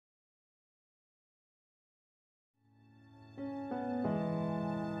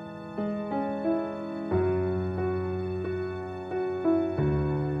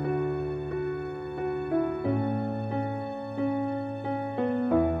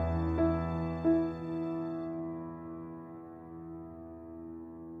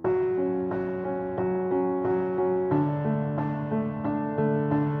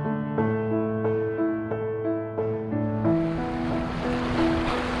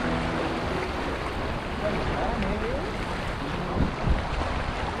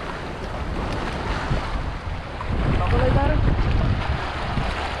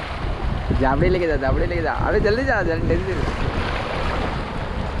जाबड़े लेके जा, जाबड़े लेके जा। अबे जल्दी जा, जल्दी जल्दी।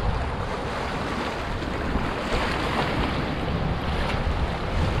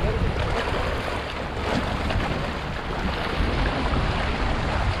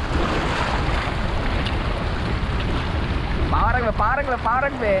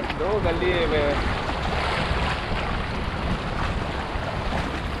 पार्क में 2 गली में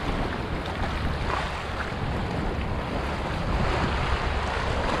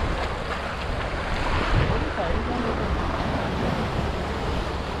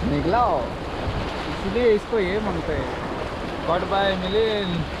निकला हो, इसलिए इसको ये मांगते हैं गॉड बाय मिले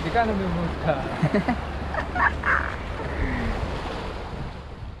दिखाने में मुझका।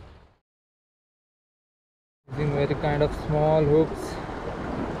 Using very kind of small hooks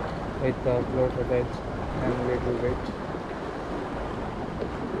with the floated edge and little bit.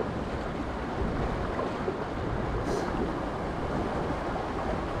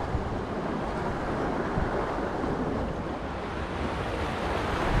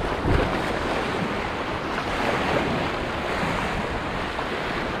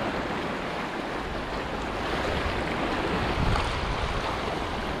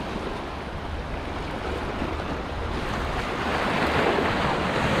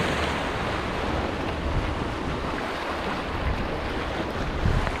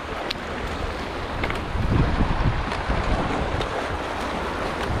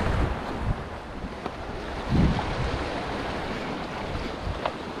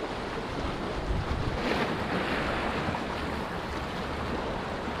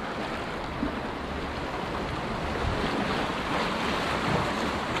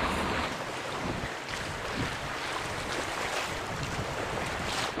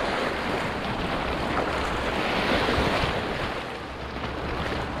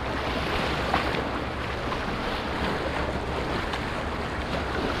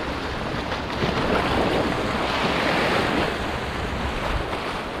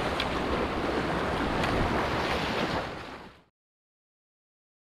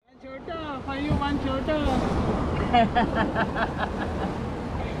 For you, one shorter.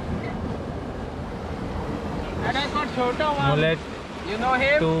 And I got shorter one. Mullet. You know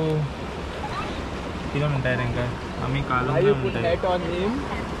him? 2 kilometer anchor. Ami Kalum. Why you put net on him?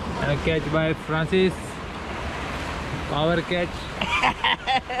 A catch by Francis. Power catch.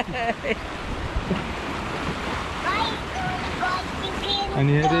 And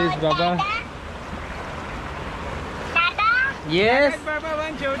here is Baba. Yes.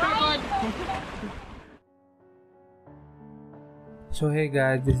 So hey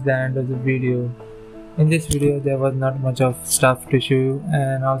guys, this is the end of the video. In this video there was not much of stuff to show you,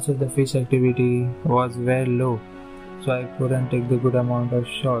 and also the fish activity was very low, so I couldn't take the good amount of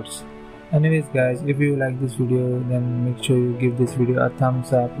shots. Anyways guys, if you like this video then make sure you give this video a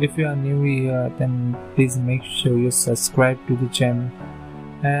thumbs up. If you are new here then please make sure you subscribe to the channel,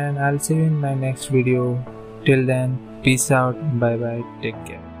 and I'll see you in my next video. Till then, peace out, bye bye, take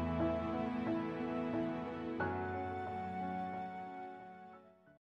care.